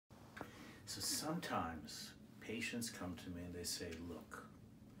So sometimes patients come to me and they say, look,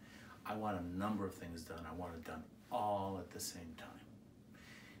 I want a number of things done. I want it done all at the same time.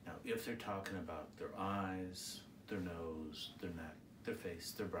 Now, if they're talking about their eyes, their nose, their neck, their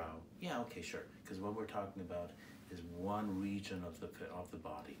face, their brow, yeah, okay, sure. Because what we're talking about is one region of the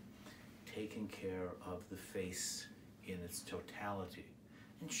body, taking care of the face in its totality.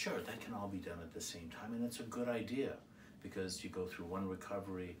 And sure, that can all be done at the same time, and it's a good idea because you go through one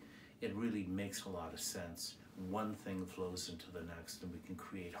recovery, it really makes a lot of sense. One thing flows into the next, and we can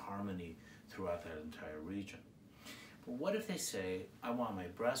create harmony throughout that entire region. But what if they say, I want my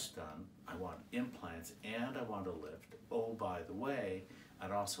breast done, I want implants, and I want a lift. Oh, by the way,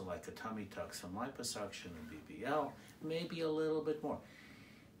 I'd also like a tummy tuck, some liposuction and BBL, maybe a little bit more.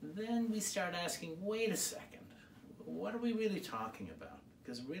 Then we start asking, wait a second, what are we really talking about?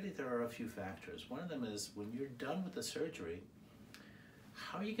 Because really there are a few factors. One of them is when you're done with the surgery,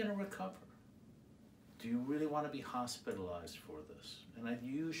 how are you going to recover? Do you really want to be hospitalized for this? And I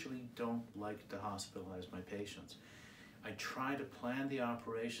usually don't like to hospitalize my patients. I try to plan the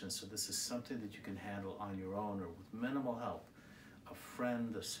operation so this is something that you can handle on your own or with minimal help. A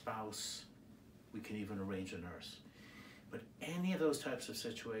friend, a spouse, we can even arrange a nurse. But any of those types of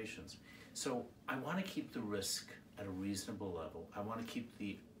situations. So I want to keep the risk at a reasonable level. I want to keep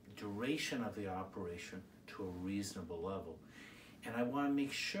the duration of the operation to a reasonable level. And I want to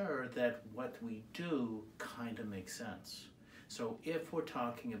make sure that what we do kind of makes sense. So if we're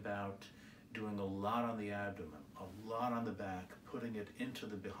talking about doing a lot on the abdomen, a lot on the back, putting it into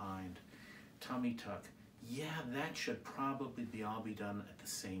the behind, tummy tuck, yeah, that should probably all be done at the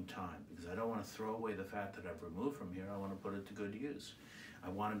same time because I don't want to throw away the fat that I've removed from here. I want to put it to good use. I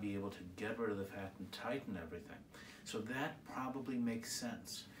want to be able to get rid of the fat and tighten everything. So that probably makes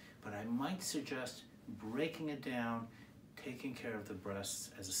sense. But I might suggest breaking it down, taking care of the breasts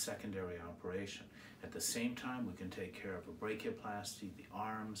as a secondary operation. At the same time, we can take care of a brachioplasty, the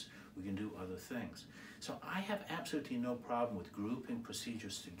arms, we can do other things. So I have absolutely no problem with grouping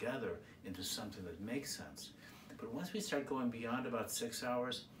procedures together into something that makes sense. But once we start going beyond about 6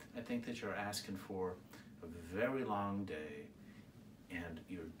 hours, I think that you're asking for a very long day and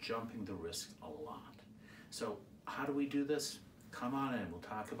you're jumping the risk a lot. So how do we do this? Come on in, we'll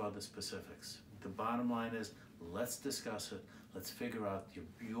talk about the specifics. The bottom line is, let's discuss it. Let's figure out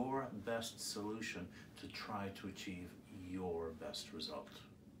your best solution to try to achieve your best result.